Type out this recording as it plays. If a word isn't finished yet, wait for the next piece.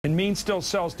And mean still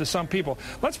sells to some people.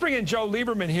 Let's bring in Joe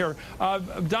Lieberman here.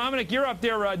 Dominic, you're up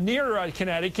there near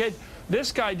Connecticut.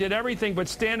 This guy did everything but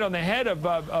stand on the head of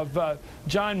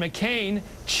John McCain,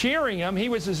 cheering him. He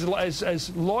was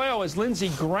as loyal as Lindsey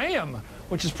Graham,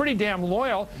 which is pretty damn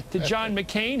loyal to John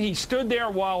McCain. He stood there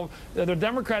while the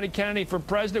Democratic candidate for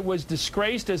president was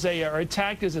disgraced or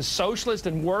attacked as a socialist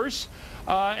and worse.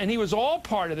 And he was all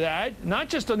part of that, not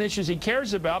just on issues he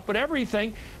cares about, but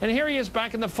everything. And here he is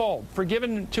back in the fold,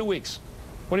 forgiven in 2 weeks.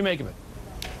 What do you make of it?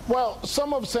 Well,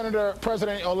 some of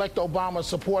President-elect Obama's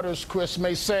supporters, Chris,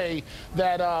 may say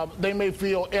that they may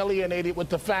feel alienated with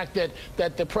the fact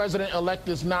that the president-elect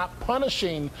is not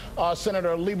punishing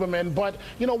Senator Lieberman. But,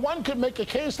 you know, one could make a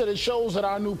case that it shows that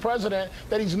our new president,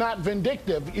 that he's not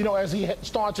vindictive, you know, as he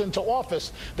starts into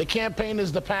office. The campaign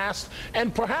is the past.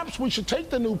 And perhaps we should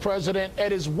take the new president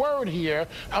at his word here.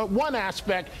 One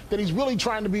aspect, that he's really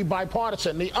trying to be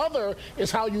bipartisan. The other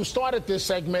is how you started this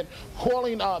segment,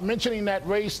 mentioning that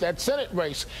race, that Senate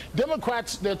race.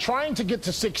 Democrats, they're trying to get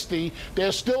to 60.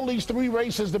 There's still these 3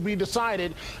 races to be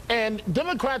decided. And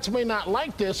Democrats may not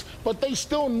like this, but they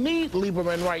still need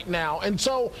Lieberman right now. And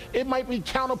so it might be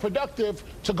counterproductive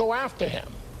to go after him.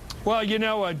 Well, you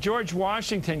know, George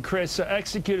Washington, Chris,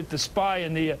 executed the spy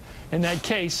in that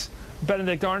case,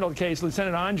 Benedict Arnold case,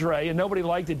 Lieutenant Andre, and nobody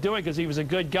liked it doing because he was a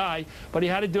good guy, but he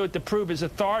had to do it to prove his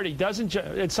authority. Doesn't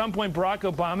at some point Barack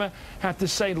Obama have to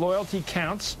say loyalty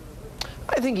counts?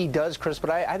 I think he does, Chris, but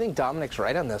I think Dominic's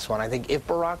right on this one. I think if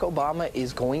Barack Obama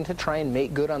is going to try and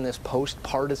make good on this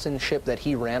post-partisanship that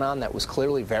he ran on that was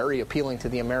clearly very appealing to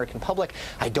the American public,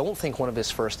 I don't think one of his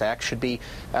first acts should be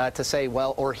to say,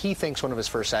 well, or he thinks one of his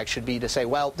first acts should be to say,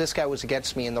 well, this guy was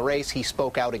against me in the race, he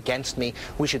spoke out against me,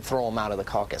 we should throw him out of the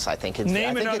caucus.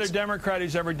 Name another Democrat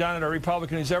who's ever done it, or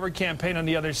Republican who's ever campaigned on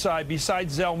the other side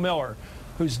besides Zell Miller,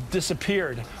 who's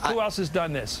disappeared. Who else has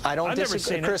done this? I've never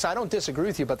seen Chris, I don't disagree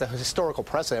with you about the historical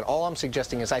precedent. All I'm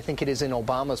suggesting is I think it is in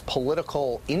Obama's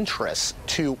political interest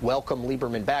to welcome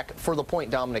Lieberman back for the point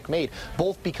Dominic made,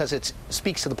 both because it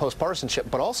speaks to the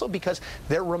post-partisanship, but also because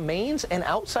there remains an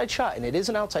outside shot, and it is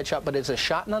an outside shot, but it's a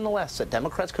shot nonetheless that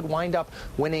Democrats could wind up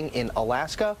winning in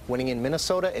Alaska, winning in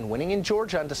Minnesota, and winning in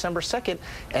Georgia on December 2nd,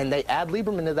 and they add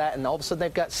Lieberman to that, and all of a sudden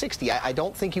they've got 60. I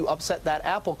don't think you upset that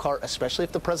apple cart, especially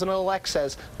if the president-elect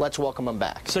says, let's welcome him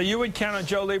back. So you would count on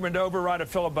Joe Lieberman to override a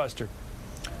filibuster?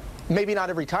 Maybe not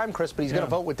every time, Chris, but he's going to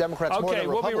vote with Democrats more than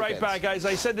Republicans. Okay, we'll be right back, guys.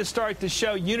 I said to start the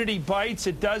show, unity bites.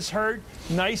 It does hurt.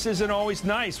 Nice isn't always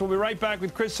nice. We'll be right back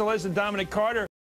with Chris Cillizza and Dominic Carter.